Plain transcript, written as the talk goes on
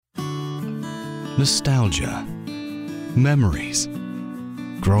nostalgia, memories.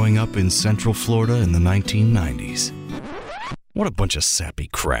 Growing up in Central Florida in the 1990s. What a bunch of sappy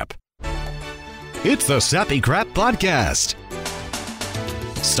crap. It's the Sappy Crap Podcast.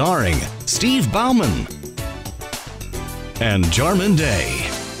 Starring Steve Bauman and Jarman Day.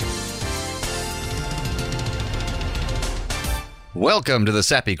 Welcome to the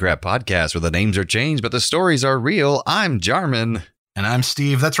Sappy Crap Podcast, where the names are changed, but the stories are real. I'm Jarman. And I'm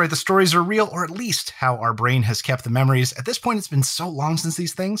Steve. That's right. The stories are real, or at least how our brain has kept the memories. At this point, it's been so long since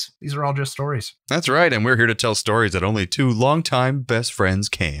these things. These are all just stories. That's right. And we're here to tell stories that only two longtime best friends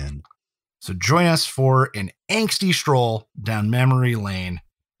can. So join us for an angsty stroll down memory lane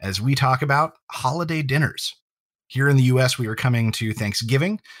as we talk about holiday dinners. Here in the U.S., we are coming to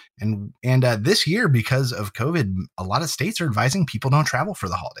Thanksgiving. And this year, because of COVID, a lot of states are advising people don't travel for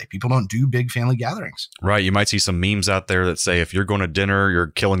the holiday. People don't do big family gatherings. Right. You might see some memes out there that say if you're going to dinner, you're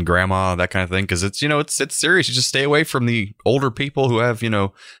killing grandma, that kind of thing. Because it's serious. You just stay away from the older people who have,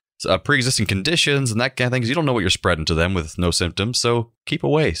 pre-existing conditions and that kind of thing. Because you don't know what you're spreading to them with no symptoms. So keep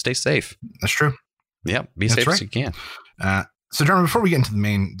away. Stay safe. That's true. Yeah. Be safe as you can. So, Jeremy, before we get into the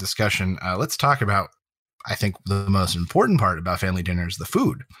main discussion, let's talk about, I think, the most important part about family dinner is the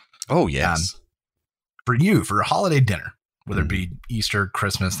food. Oh, yes. For you, for a holiday dinner, whether it be Easter,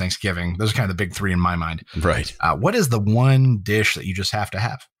 Christmas, Thanksgiving, those are kind of the big three in my mind. Right. What is the one dish that you just have to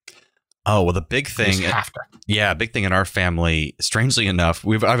have? Oh, well, the big thing. Yeah, big thing in our family, strangely enough,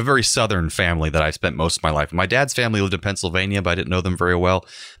 I have a very southern family that I spent most of my life. My dad's family lived in Pennsylvania, but I didn't know them very well.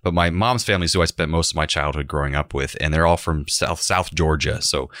 But my mom's family is who I spent most of my childhood growing up with, and they're all from South Georgia.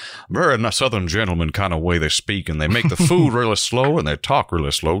 So very a southern gentleman kind of way they speak, and they make the food really slow, and they talk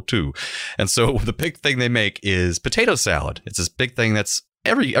really slow too. And so the big thing they make is potato salad. It's this big thing that's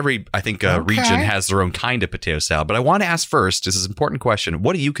Every I think region has their own kind of potato salad. But I want to ask first, this is an important question.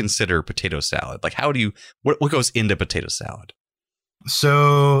 What do you consider potato salad? Like, what goes into potato salad?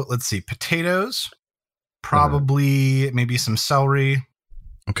 So let's see. Potatoes, probably maybe some celery.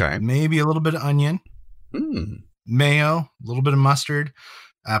 Okay. Maybe a little bit of onion. Mayo, a little bit of mustard.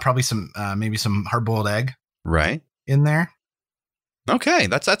 Probably maybe some hard-boiled egg. Right. In there. Okay,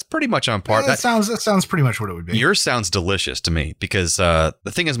 that's pretty much on par. That sounds pretty much what it would be. Yours sounds delicious to me because the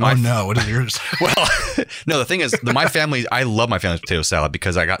thing is what is yours? Well, no, the thing is my family. I love my family's potato salad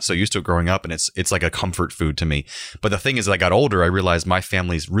because I got so used to it growing up, and it's like a comfort food to me. But the thing is, as I got older, I realized my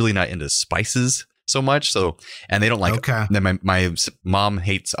family's really not into spices so much. And they don't like. Okay. Then my mom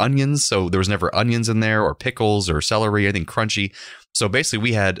hates onions, so there was never onions in there or pickles or celery, anything crunchy. So basically,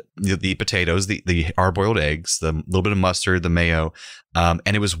 we had the potatoes, the hard-boiled eggs, the little bit of mustard, the mayo, and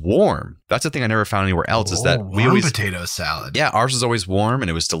it was warm. That's the thing I never found anywhere else. Is that we always potato salad? Yeah, ours was always warm, and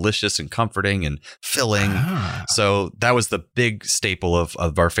it was delicious and comforting and filling. So that was the big staple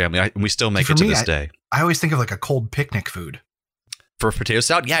of our family. And we still make it to this day. I always think of like a cold picnic food. For potato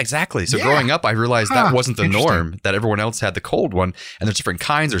salad? Yeah, exactly. So growing up, I realized that wasn't the norm, that everyone else had the cold one. And there's different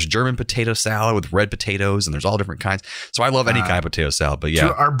kinds. There's German potato salad with red potatoes, and there's all different kinds. So I love any kind of potato salad, but yeah.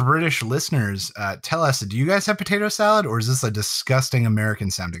 To our British listeners, tell us, do you guys have potato salad, or is this a disgusting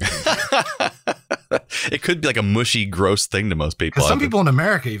American sounding thing? It could be like a mushy, gross thing to most people. Some people in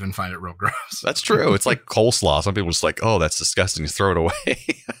America even find it real gross. That's true. It's like coleslaw. Some people are just like, oh, that's disgusting. Just throw it away.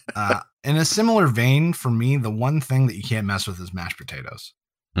 In a similar vein, for me, the one thing that you can't mess with is mashed potatoes.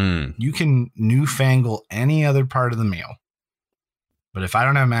 You can newfangle any other part of the meal, but if I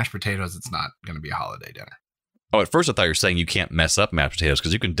don't have mashed potatoes, it's not going to be a holiday dinner. Oh, at first I thought you were saying you can't mess up mashed potatoes,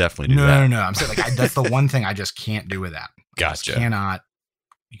 because you can definitely do that. No. I'm saying that's the one thing I just can't do with that. Gotcha. Cannot.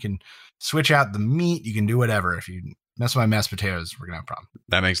 You can switch out the meat. You can do whatever. If you mess with my mashed potatoes, we're going to have a problem.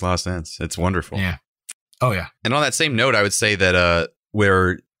 That makes a lot of sense. It's wonderful. Yeah. Oh, yeah. And on that same note, I would say that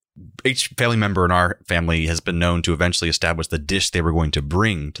where each family member in our family has been known to eventually establish the dish they were going to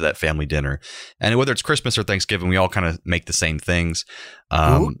bring to that family dinner. And whether it's Christmas or Thanksgiving, we all kind of make the same things.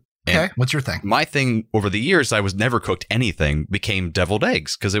 Okay. What's your thing? My thing over the years, I was never cooked anything, became deviled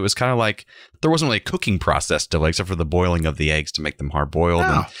eggs, because it was kind of like there wasn't really a cooking process to except for the boiling of the eggs to make them hard boiled.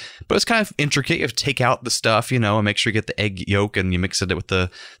 Oh. But it's kind of intricate. You have to take out the stuff, and make sure you get the egg yolk and you mix it with the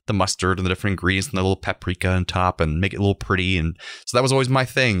mustard and the different ingredients and the little paprika on top and make it a little pretty. And so that was always my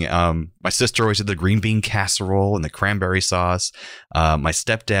thing. My sister always did the green bean casserole and the cranberry sauce. My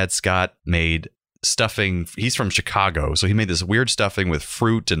stepdad, Scott, made stuffing. He's from Chicago, so he made this weird stuffing with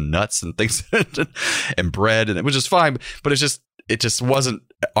fruit and nuts and things and bread, and it was just fine, but it just wasn't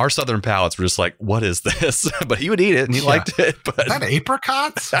our southern palates were just like, what is this? But he would eat it and he liked it. But is that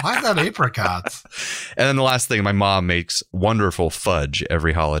apricots? Why is that apricots? And then the last thing, my mom makes wonderful fudge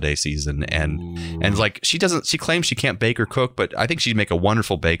every holiday season. And like she claims she can't bake or cook, but I think she'd make a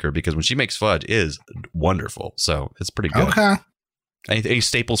wonderful baker because when she makes fudge, it is wonderful. So it's pretty good. Okay. Any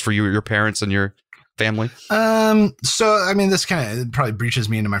staples for you, your parents and your family? So I mean, this kind of probably breaches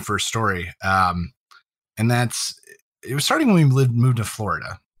me into my first story. And that's, it was starting when we moved to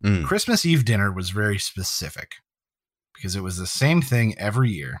Florida. Christmas Eve dinner was very specific because it was the same thing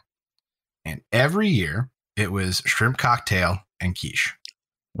every year. And every year it was shrimp cocktail and quiche.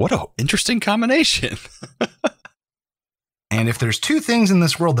 What an interesting combination. And if there's two things in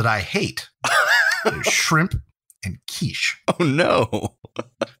this world that I hate, there's shrimp and quiche. Oh, no.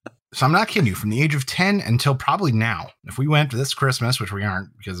 So I'm not kidding you. From the age of 10 until probably now, if we went to this Christmas, which we aren't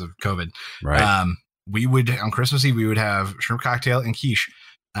because of COVID, right? We would, on Christmas Eve, we would have shrimp cocktail and quiche.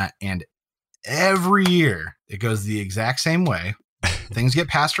 And every year it goes the exact same way. Things get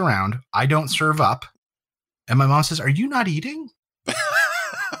passed around. I don't serve up. And my mom says, "Are you not eating?"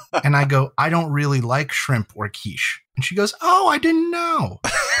 And I go, "I don't really like shrimp or quiche." And she goes, "Oh, I didn't know."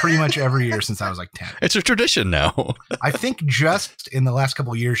 Pretty much every year since I was like 10. It's a tradition now. I think just in the last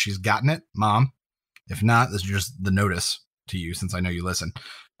couple of years, she's gotten it, Mom. If not, this is just the notice to you since I know you listen.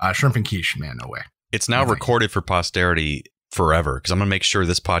 Shrimp and quiche, man, no way. It's now recorded for posterity forever because I'm going to make sure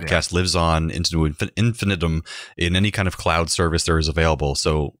this podcast lives on into infinitum in any kind of cloud service there is available.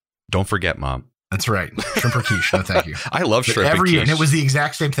 So don't forget, Mom. That's right. Shrimp or quiche. No, thank you. I love shrimp every year. quiche. And it was the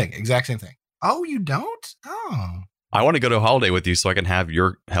exact same thing. Exact same thing. Oh, you don't? Oh. I want to go to a holiday with you so I can have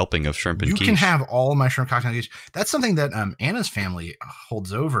your helping of shrimp and quiche. You can have all of my shrimp cocktail quiche. That's something that Anna's family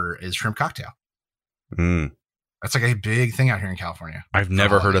holds over is shrimp cocktail. That's like a big thing out here in California. I've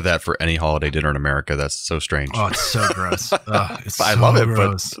never heard of that for any holiday dinner in America. That's so strange. Oh, it's so gross. I love it,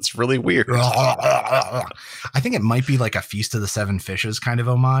 gross. But it's really weird. I think it might be like a Feast of the Seven Fishes kind of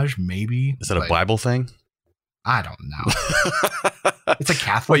homage, maybe. Is that a Bible thing? I don't know. It's a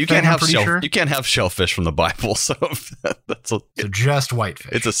Catholic well, you thing, can't have sure. You can't have shellfish from the Bible, so so just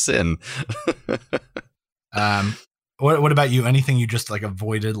whitefish. It's a sin. What about you? Anything you just like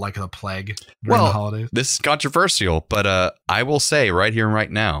avoided like the plague during the holidays? This is controversial, but I will say right here and right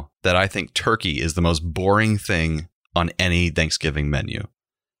now that I think turkey is the most boring thing on any Thanksgiving menu.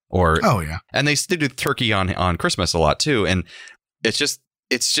 And they still do turkey on Christmas a lot too, and it's just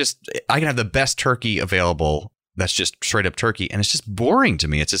I can have the best turkey available. That's just straight up turkey. And it's just boring to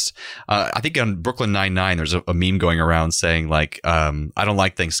me. It's just, I think on Brooklyn Nine-Nine, there's a meme going around saying like, I don't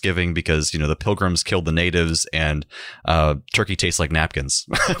like Thanksgiving because, the Pilgrims killed the natives and turkey tastes like napkins,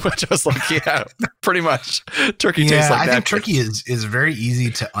 which I was like, yeah, pretty much. Turkey tastes like napkins. I think turkey is very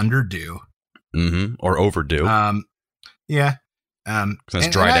easy to underdo. Or overdo. Yeah. It's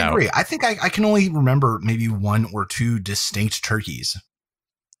dried out. I agree. I think I can only remember maybe one or two distinct turkeys.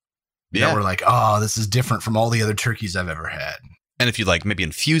 Yeah, we're like, oh, this is different from all the other turkeys I've ever had. And if you like, maybe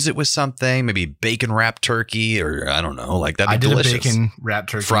infuse it with something, maybe bacon wrapped turkey, or I don't know, like that'd be delicious. I did a bacon wrapped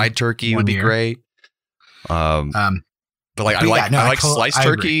turkey, fried turkey would be great. But like, I like sliced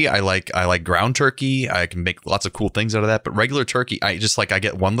turkey. I like ground turkey. I can make lots of cool things out of that. But regular turkey, I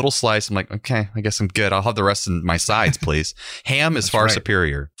get one little slice. I'm like, okay, I guess I'm good. I'll have the rest in my sides, please. Ham is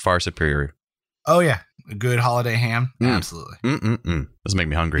superior. Far superior. Oh yeah, a good holiday ham. Absolutely. Doesn't make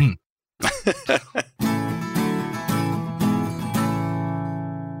me hungry.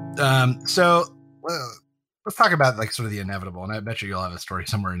 So let's talk about like sort of the inevitable, and I bet you'll have a story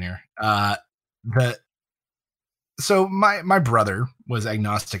somewhere in here. So my brother was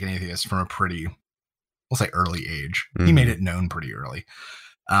agnostic and atheist from a pretty, we'll say, early age. He made it known pretty early.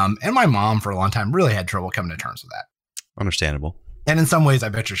 And my mom for a long time really had trouble coming to terms with that. Understandable. And in some ways, I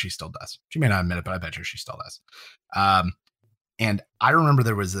bet you she still does. She may not admit it, but I bet you she still does. And I remember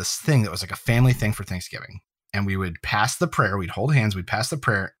there was this thing that was like a family thing for Thanksgiving. And we would pass the prayer. We'd hold hands. We'd pass the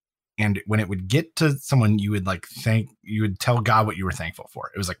prayer. And when it would get to someone, you would you would tell God what you were thankful for.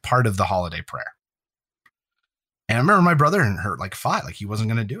 It was like part of the holiday prayer. And I remember my brother and her like fought, like he wasn't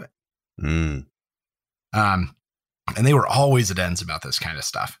going to do it. And they were always at ends about this kind of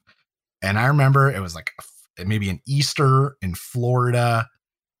stuff. And I remember it was like maybe an Easter in Florida.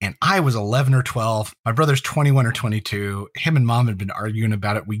 And I was 11 or 12. My brother's 21 or 22. Him and mom had been arguing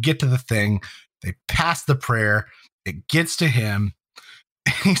about it. We get to the thing. They pass the prayer. It gets to him.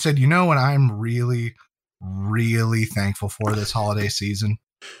 And he said, "You know what I'm really, really thankful for this holiday season?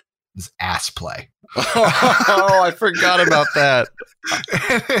 is ass play. Oh, I forgot about that.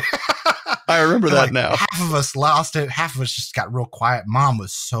 I remember that now. Half of us lost it. Half of us just got real quiet. Mom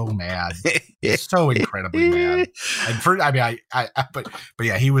was so mad, so incredibly mad. But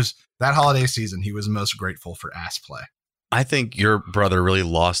yeah, he was that holiday season. He was most grateful for ass play. I think your brother really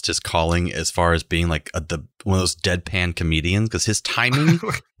lost his calling as far as being like one of those deadpan comedians, because his timing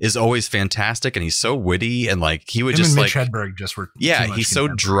is always fantastic, and he's so witty, and like he would just Mitch Hedberg just were he's so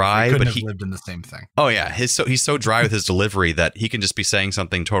dry, but he lived in the same thing. Oh yeah, he's so dry with his delivery that he can just be saying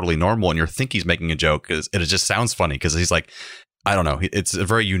something totally normal, and you think he's making a joke, and it just sounds funny because he's like, I don't know, it's a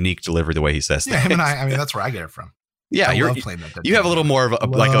very unique delivery the way he says things. Yeah, him and I mean that's where I get it from. Yeah, you have a little more of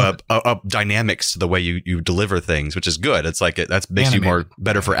a dynamics to the way you deliver things, which is good. It's like that makes you more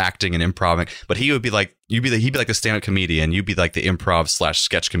better for acting and improv. But he would be like he'd be like the stand-up comedian. You'd be like the improv /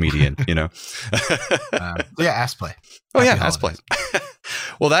 sketch comedian. You know. Yeah, ass play. Oh yeah, ass play.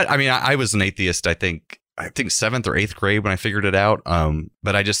 Well, I was an atheist. I think 7th or 8th grade when I figured it out.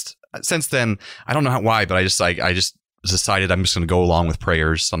 But I just since then I don't know why, but I just decided I'm just going to go along with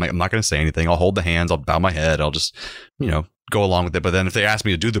prayers. I'm like, I'm not going to say anything. I'll hold the hands. I'll bow my head. I'll just, go along with it. But then if they ask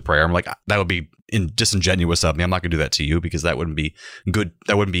me to do the prayer, I'm like, that would be disingenuous of me. I'm not going to do that to you because that wouldn't be good.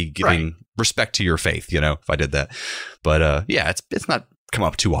 That wouldn't be giving respect to your faith, if I did that. But yeah, it's not come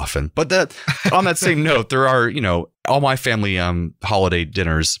up too often. But on that same note, there are, all my family holiday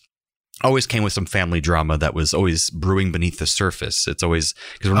dinners always came with some family drama that was always brewing beneath the surface. It's always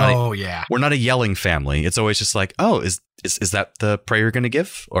because we're not a yelling family. It's always just like, oh, is that the prayer you're going to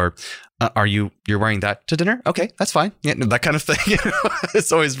give, or you're wearing that to dinner? Okay, that's fine. Yeah, that kind of thing.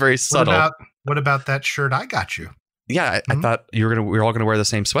 It's always very subtle. What about that shirt I got you? Yeah, I thought we were all going to wear the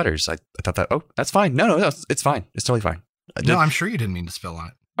same sweaters. I thought that. Oh, that's fine. No, it's fine. It's totally fine. No, I'm sure you didn't mean to spill on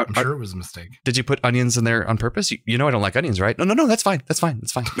it. I'm sure it was a mistake. Did you put onions in there on purpose? You know I don't like onions, right? No, that's fine. That's fine.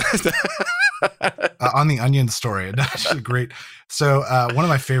 It's fine. On the onion story, actually great. So one of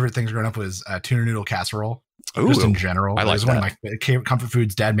my favorite things growing up was tuna noodle casserole. Ooh, just in general. I like it was one of my comfort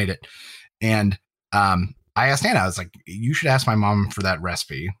foods. Dad made it. And I asked Anna, I was like, you should ask my mom for that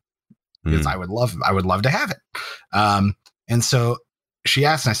recipe because I would love to have it. And so she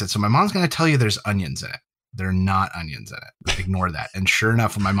asked, and I said, so my mom's going to tell you there's onions in it. There are not onions in it. Ignore that. And sure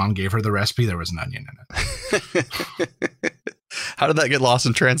enough, when my mom gave her the recipe, there was an onion in it. How did that get lost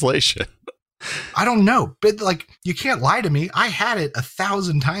in translation? I don't know. But like, you can't lie to me. I had it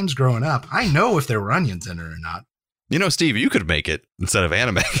 1,000 times growing up. I know if there were onions in it or not. Steve, you could make it instead of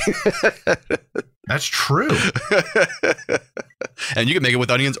Anna making it. That's true. And you can make it with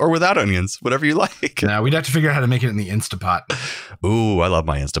onions or without onions, whatever you like. Now we'd have to figure out how to make it in the Instapot. Ooh, I love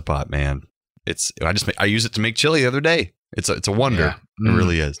my Instapot, man. I use it to make chili the other day. It's a wonder. Yeah. It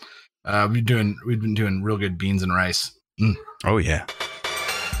really is. We've been doing real good beans and rice. Oh yeah.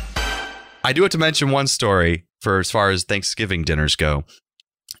 I do have to mention one story for as far as Thanksgiving dinners go.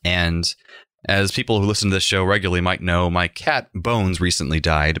 And as people who listen to this show regularly might know, my cat Bones recently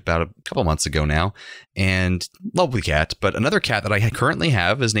died about a couple months ago now. And lovely cat, but another cat that I currently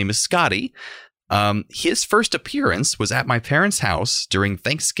have, his name is Scotty. His first appearance was at my parents' house during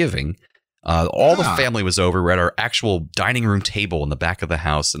Thanksgiving. All the family was over. We're at our actual dining room table in the back of the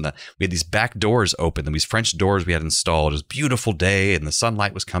house, and we had these back doors open, and these French doors we had installed. It was a beautiful day, and the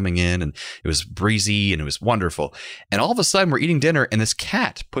sunlight was coming in, and it was breezy, and it was wonderful. And all of a sudden, we're eating dinner, and this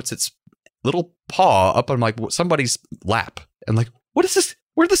cat puts its little paw up on like somebody's lap, and like, what is this?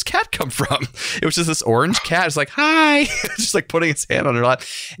 Where did this cat come from? It was just this orange cat. It's like, hi, just like putting its hand on her lap,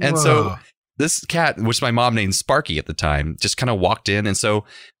 and so this cat, which my mom named Sparky at the time, just kind of walked in, and so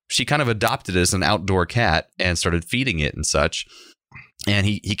she kind of adopted it as an outdoor cat and started feeding it and such. And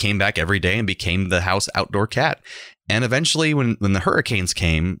he came back every day and became the house outdoor cat. And eventually when the hurricanes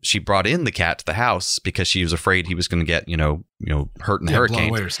came, she brought in the cat to the house because she was afraid he was going to get, hurt in the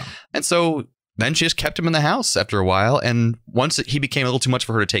hurricane. And so then she just kept him in the house after a while. And once he became a little too much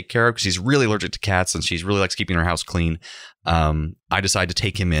for her to take care of because she's really allergic to cats and she really likes keeping her house clean, I decided to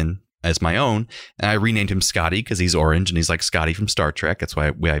take him in as my own, and I renamed him Scotty because he's orange and he's like Scotty from Star Trek. That's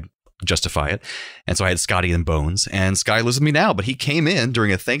why I justify it. And so I had Scotty and Bones, and Scotty lives with me now. But he came in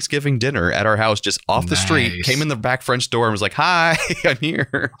during a Thanksgiving dinner at our house, just off the street. Came in the back French door and was like, "Hi, I'm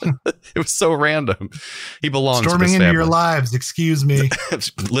here." It was so random. He belongs. Storming to his into family. Your lives. Excuse me.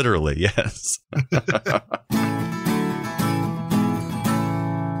 Literally, yes.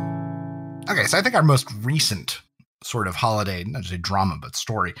 Okay, so I think our most recent sort of holiday, not just a drama, but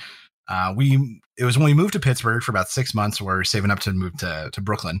story. It was when we moved to Pittsburgh for about 6 months where we were saving up to move to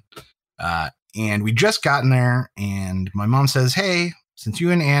Brooklyn. And we just gotten there and my mom says, hey, since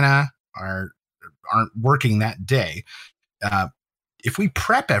you and Anna aren't working that day, if we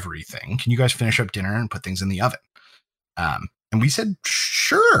prep everything, can you guys finish up dinner and put things in the oven? And we said,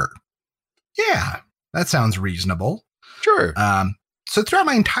 sure. Yeah, that sounds reasonable. Sure. So throughout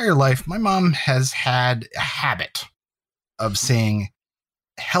my entire life, my mom has had a habit of saying,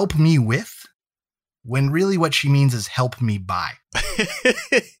 help me with, when really what she means is help me buy.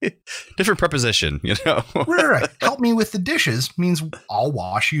 Different preposition, you know? Right. Help me with the dishes means I'll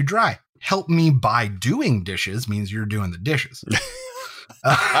wash you dry. Help me by doing dishes means you're doing the dishes.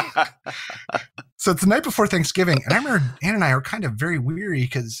 So it's the night before Thanksgiving, and I remember Ann and I are kind of very weary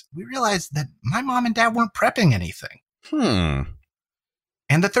because we realized that my mom and dad weren't prepping anything.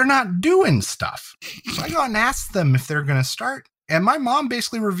 And that they're not doing stuff. So I go and ask them if they're going to start. And my mom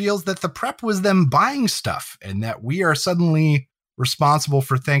basically reveals that the prep was them buying stuff and that we are suddenly responsible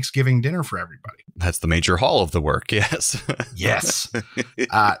for Thanksgiving dinner for everybody. That's the major haul of the work. Yes. Yes.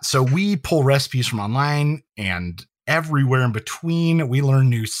 So we pull recipes from online and everywhere in between. We learn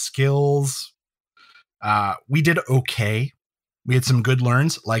new skills. We did okay. We had some good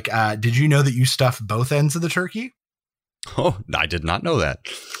learns. Like, did you know that you stuff both ends of the turkey? Oh, I did not know that.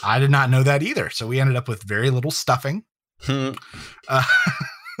 I did not know that either. So we ended up with very little stuffing. But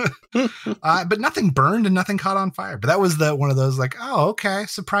nothing burned and nothing caught on fire. But that was one of those like, oh, okay,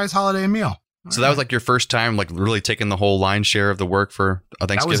 surprise holiday meal. So that was like your first time, like really taking the whole lion's share of the work for a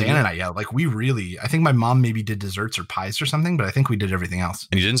Thanksgiving? That was Ann and I, yeah. Like I think my mom maybe did desserts or pies or something, but I think we did everything else.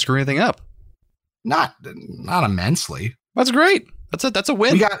 And you didn't screw anything up? Not immensely. That's great. That's a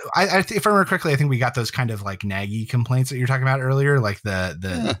win. We got, if I remember correctly, I think we got those kind of like naggy complaints that you were talking about earlier, like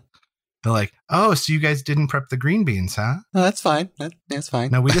the like, oh, so you guys didn't prep the green beans, huh? Oh, that's fine. That's fine.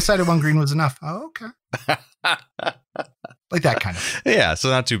 No, we decided one green was enough. Oh, okay. Like that kind of. Yeah, so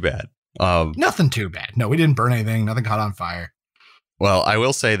not too bad. Nothing too bad. No, we didn't burn anything. Nothing caught on fire. Well, I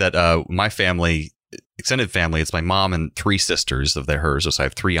will say that my family, extended family, it's my mom and 3 sisters of hers. So I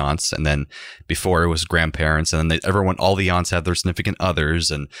have 3 aunts, and then before it was grandparents, and then all the aunts have their significant others,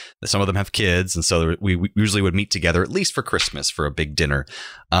 and some of them have kids, and so we usually would meet together at least for Christmas for a big dinner,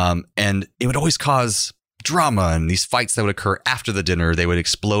 and it would always cause drama and these fights that would occur after the dinner. They would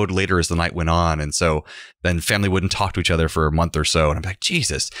explode later as the night went on, and so then family wouldn't talk to each other for a month or so, and I'm like,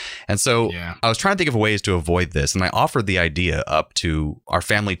 Jesus. And so I was trying to think of ways to avoid this, and I offered the idea up to our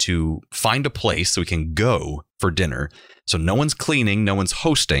family to find a place so we can go for dinner, so no one's cleaning, no one's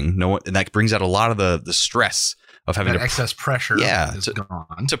hosting, and that brings out a lot of the stress of having that excess pressure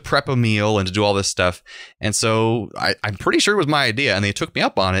to prep a meal and to do all this stuff. And so I'm pretty sure it was my idea, and they took me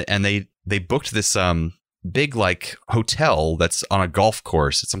up on it, and they booked this big like hotel that's on a golf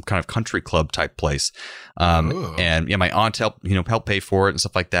course. It's some kind of country club type place. And my aunt helped pay for it and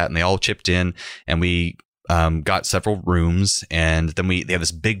stuff like that. And they all chipped in, and we got several rooms, and then they have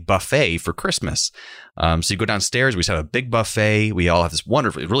this big buffet for Christmas. So you go downstairs, we have a big buffet. We all have this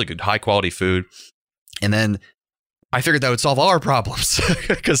wonderful, really good, high quality food. And then I figured that would solve all our problems,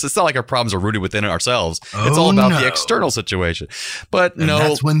 because it's not like our problems are rooted within ourselves. It's all about the external situation. But and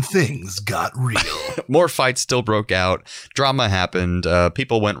that's when things got real. More fights still broke out. Drama happened.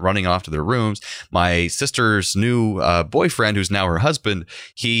 People went running off to their rooms. My sister's new boyfriend, who's now her husband,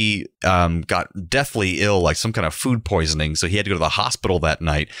 he got deathly ill, like some kind of food poisoning. So he had to go to the hospital that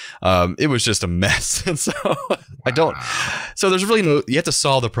night. It was just a mess. And so so there's really you have to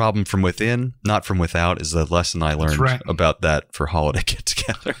solve the problem from within, not from without, is the lesson I learned about that for holiday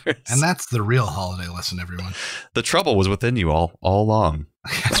get-togethers. And that's the real holiday lesson, everyone. The trouble was within you all along.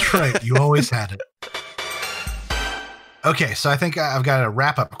 That's right. You always had it. Okay, so I think I've got a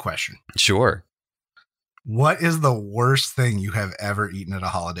wrap-up question. Sure. What is the worst thing you have ever eaten at a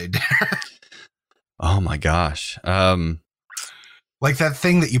holiday dinner? Oh my gosh. Like that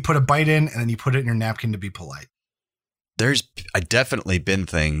thing that you put a bite in and then you put it in your napkin to be polite. There's definitely been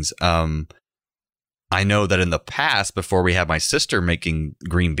things. I know that in the past, before we had my sister making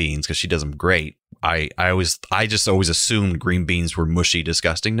green beans, because she does them great, I just always assumed green beans were mushy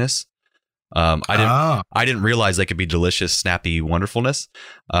disgustingness. I didn't realize they could be delicious, snappy wonderfulness.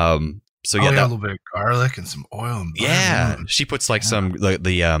 So yeah, a little bit of garlic and some oil. And yeah, she puts like some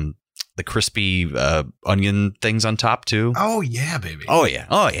the crispy onion things on top too. Oh yeah, baby. Oh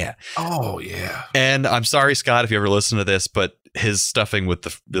yeah. And I'm sorry, Scott, if you ever listen to this, but his stuffing with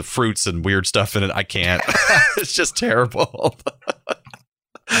the fruits and weird stuff in it, I can't. It's just terrible.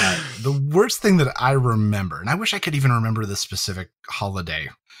 The worst thing that I remember, and I wish I could even remember this specific holiday.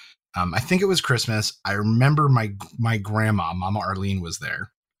 I think it was Christmas. I remember my grandma, Mama Arlene, was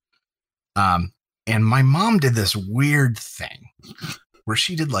there. And my mom did this weird thing where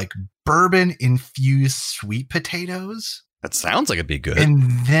she did like bourbon infused sweet potatoes. That sounds like it'd be good.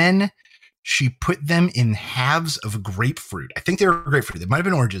 And then she put them in halves of grapefruit. I think they were grapefruit. They might have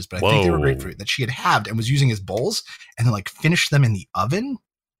been oranges, but I think they were grapefruit that she had halved and was using as bowls, and then like finished them in the oven.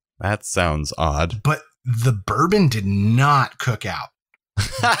 That sounds odd. But the bourbon did not cook out.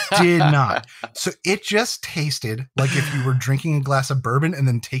 Did not. So it just tasted like if you were drinking a glass of bourbon and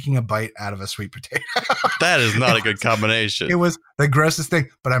then taking a bite out of a sweet potato. That is not a good combination. It was the grossest thing,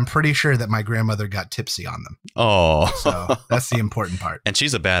 but I'm pretty sure that my grandmother got tipsy on them. Oh, so that's the important part. And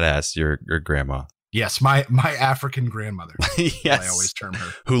she's a badass, your grandma. Yes, my African grandmother. Yes. I always term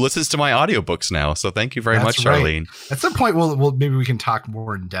her. Who listens to my audiobooks now. So thank you very much, Charlene. Right. At some point, we'll maybe we can talk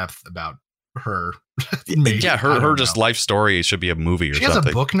more in depth about her. Yeah, her just life story should be a movie or something. She has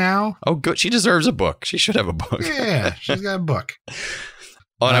a book now. Oh, good. She deserves a book. She should have a book. Yeah, she's got a book.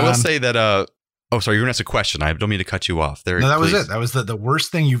 Oh, and I will say that. Oh, sorry, you're gonna ask a question. I don't mean to cut you off. There. No, that was it. That was the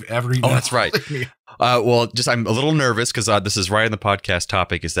worst thing you've ever eaten. Oh, that's right. Well, I'm a little nervous because this is right on the podcast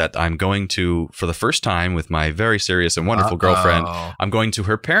topic. Is that I'm going to, for the first time, with my very serious and wonderful girlfriend, I'm going to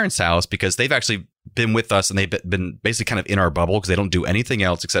her parents' house because they've actually been with us and they've been basically kind of in our bubble because they don't do anything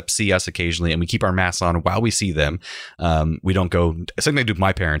else except see us occasionally, and we keep our masks on while we see them. We don't go. Something I do with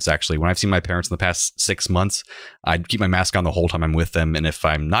my parents actually. When I've seen my parents in the past 6 months, I keep my mask on the whole time I'm with them, and if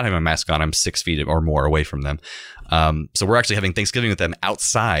I'm not having my mask on, I'm 6 feet or more away from them. So we're actually having Thanksgiving with them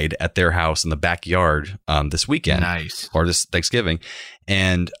outside at their house in the backyard this weekend. Nice. Or this Thanksgiving.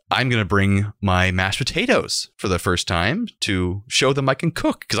 And I'm going to bring my mashed potatoes for the first time to show them I can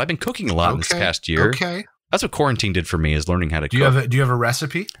cook because I've been cooking a lot in this past year. Okay. That's what quarantine did for me, is learning how to cook. Do you have a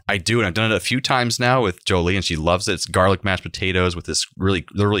recipe? I do, and I've done it a few times now with Jolie, and she loves it. It's garlic mashed potatoes with this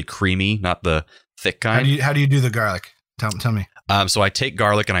they're really creamy, not the thick kind. How do you do the garlic? Tell me. So I take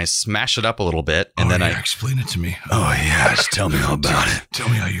garlic and I smash it up a little bit, and then I explain it to me. Oh yeah, just tell me all about it. Tell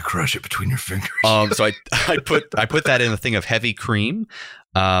me how you crush it between your fingers. So I put that in a thing of heavy cream.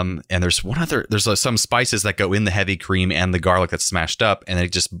 And there's some spices that go in the heavy cream and the garlic that's smashed up, and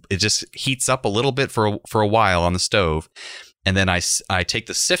it just heats up a little bit for a while on the stove. And then I take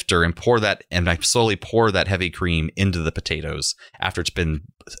the sifter and pour that, and I slowly pour that heavy cream into the potatoes after it's been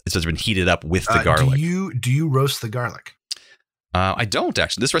heated up with the garlic. Do you roast the garlic? I don't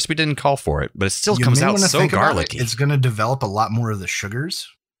actually. This recipe didn't call for it, but it still comes out so garlicky. It's going to develop a lot more of the sugars.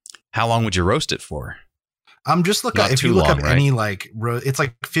 How long would you roast it for? Just look up, if you look up any it's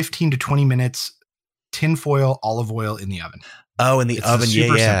like 15 to 20 minutes, tinfoil, olive oil in the oven. Oh, in the oven.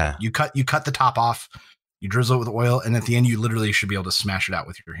 Yeah. Simple. You cut the top off, you drizzle it with oil, and at the end you literally should be able to smash it out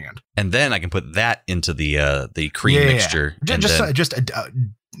with your hand. And then I can put that into the cream mixture. Just a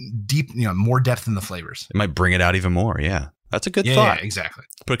deep, more depth in the flavors. It might bring it out even more. Yeah. That's a good thought. Yeah, exactly.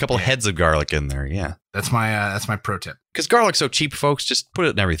 Put a couple of heads of garlic in there. Yeah. That's my pro tip. Because garlic's so cheap, folks. Just put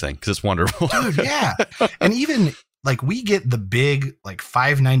it in everything because it's wonderful. Dude, yeah. And even like we get the big like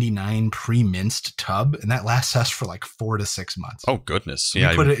 $5.99 pre-minced tub, and that lasts us for like 4 to 6 months. Oh goodness.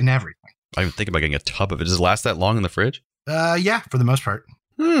 Yeah. We put it in everything. I even think about getting a tub of it. Does it last that long in the fridge? Yeah, for the most part.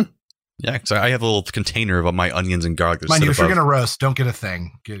 Yeah, because I have a little container of my onions and garlic. Mind you, if you're going to roast, don't get a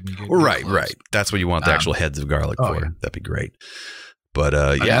thing. Get right. That's what you want the actual heads of garlic for. Yeah. That'd be great. But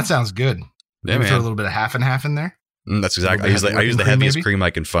that sounds good. Yeah, throw a little bit of half and half in there. That's exactly. I use the heaviest cream I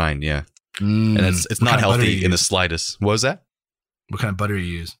can find. Yeah, and it's not healthy in the slightest. What was that? What kind of butter do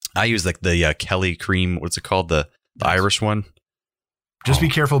you use? I use like the Kelly cream. What's it called? The Irish one. Just be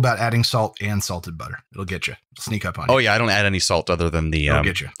careful about adding salt and salted butter. It'll get you. It'll sneak up on you. Oh yeah, I don't add any salt other than the. It'll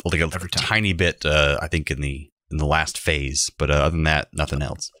get you. Like a tiny bit. I think in the last phase, but other than that, nothing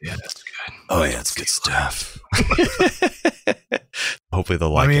else. Yeah, that's good. Oh yeah, it's good stuff. Hopefully they'll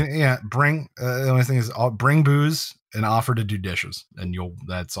like it. Yeah. The only thing is, bring booze and offer to do dishes, and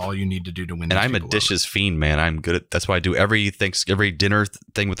that's all you need to do to win. And I'm a dishes fiend, man. I'm good at. That's why I do every dinner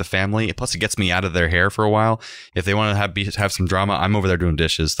thing with the family. Plus, it gets me out of their hair for a while. If they want to have some drama, I'm over there doing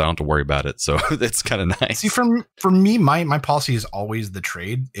dishes, so I don't have to worry about it. So it's kind of nice. See, for me, my policy is always the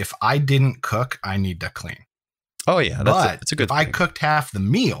trade. If I didn't cook, I need to clean. Oh yeah, that's a good thing. If I cooked half the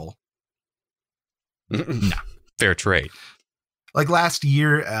meal, no. Fair trade. Like last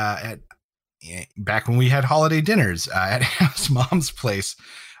year, back when we had holiday dinners at Hannah's mom's place,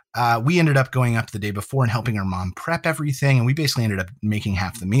 we ended up going up the day before and helping our mom prep everything, and we basically ended up making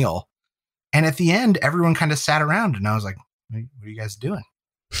half the meal. And at the end, everyone kind of sat around, and I was like, "What are you guys doing?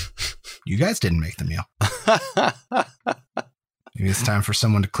 You guys didn't make the meal. Maybe it's time for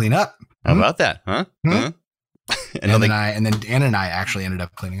someone to clean up." How about that, huh? Huh? And then Anna and I actually ended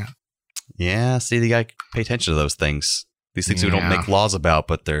up cleaning up. Yeah, see, you got to pay attention to those things. These things we don't make laws about,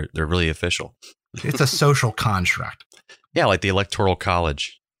 but they're really official. It's a social construct. Yeah, like the Electoral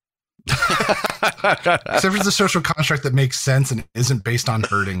College. Except for the social construct that makes sense and isn't based on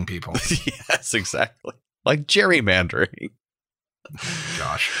hurting people. Yes, exactly. Like gerrymandering.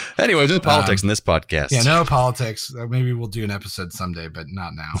 Gosh. Anyway, there's politics in this podcast. Yeah, no politics. Maybe we'll do an episode someday, but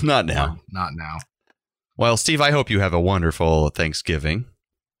not now. Not now. Not now. Well, Steve, I hope you have a wonderful Thanksgiving.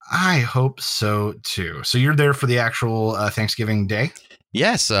 I hope so, too. So you're there for the actual Thanksgiving day?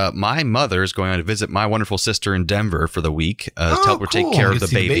 Yes. My mother is going to visit my wonderful sister in Denver for the week to help her take care of the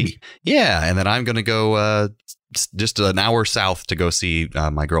baby. Yeah. And then I'm going to go just an hour south to go see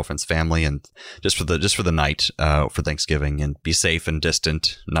my girlfriend's family and just for the night for Thanksgiving and be safe and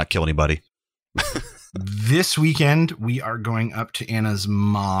distant, not kill anybody. This weekend, we are going up to Anna's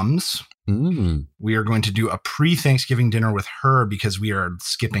mom's. We are going to do a pre-Thanksgiving dinner with her because we are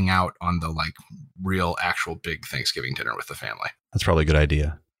skipping out on the real actual big Thanksgiving dinner with the family. That's probably a good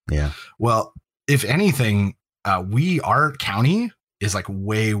idea. Yeah. Well, if anything, our county is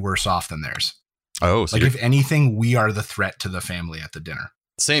way worse off than theirs. Oh, so if anything, we are the threat to the family at the dinner.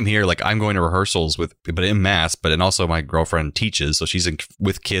 Same here. I'm going to rehearsals but en masse, and also my girlfriend teaches, so she's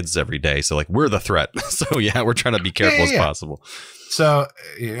with kids every day. So we're the threat. So yeah, we're trying to be careful as possible. So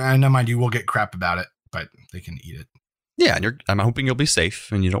I know, mind you, we'll get crap about it, but they can eat it. Yeah, and I'm hoping you'll be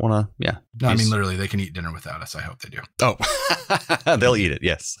safe, and you don't want to. Yeah. No, I mean literally, they can eat dinner without us. I hope they do. Oh, they'll eat it.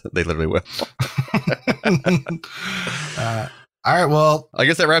 Yes, they literally will. All right, well, I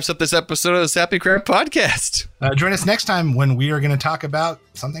guess that wraps up this episode of the Sappy Crap Podcast. Join us next time when we are going to talk about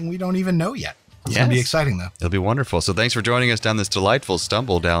something we don't even know yet. It's going to be exciting, though. It'll be wonderful. So thanks for joining us down this delightful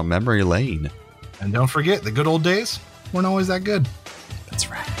stumble down memory lane. And don't forget, the good old days weren't always that good. That's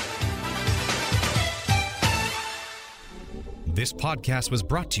right. This podcast was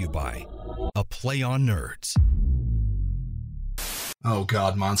brought to you by A Play on Nerds. Oh,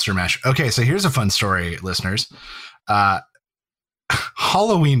 God, Monster Mash. Okay, so here's a fun story, listeners.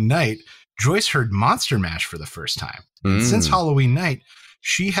 Halloween night, Joyce heard Monster Mash for the first time. And since Halloween night,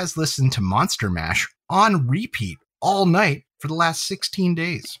 she has listened to Monster Mash on repeat all night for the last 16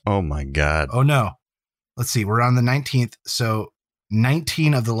 days. Oh, my God. Oh, no. Let's see. We're on the 19th. So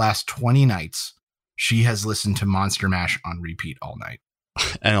 19 of the last 20 nights, she has listened to Monster Mash on repeat all night.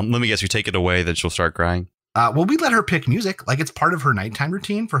 And let me guess, you take it away, then she'll start crying? Well, we let her pick music. It's part of her nighttime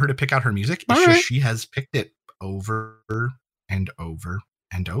routine for her to pick out her music. It's just she has picked it over and over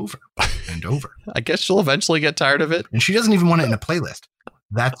and over and over. I guess she'll eventually get tired of it. And she doesn't even want it in a playlist.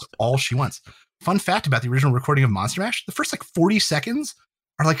 That's all she wants. Fun fact about the original recording of Monster Mash, the first 40 seconds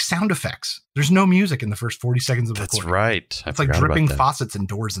are sound effects. There's no music in the first 40 seconds of the recording. That's right. It's dripping faucets and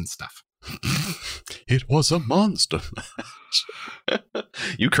doors and stuff. It was a monster.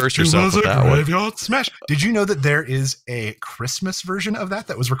 You cursed yourself with that graveyard smash. Did you know that there is a Christmas version of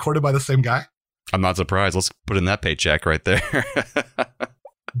that was recorded by the same guy? I'm not surprised. Let's put in that paycheck right there.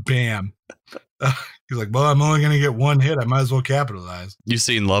 Bam. He's like, well, I'm only going to get one hit. I might as well capitalize. You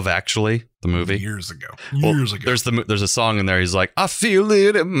seen Love Actually, the movie? Years ago. There's a song in there. He's like, I feel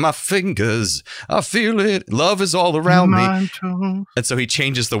it in my fingers. I feel it. Love is all around me. And so he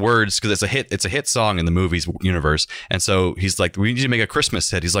changes the words because it's a hit. It's a hit song in the movie's universe. And so he's like, we need to make a Christmas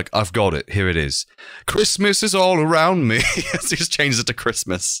hit. He's like, I've got it. Here it is. Christmas is all around me. So he just changes it to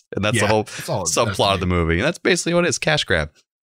Christmas. And that's the whole subplot of the movie. And that's basically what it is. Cash grab.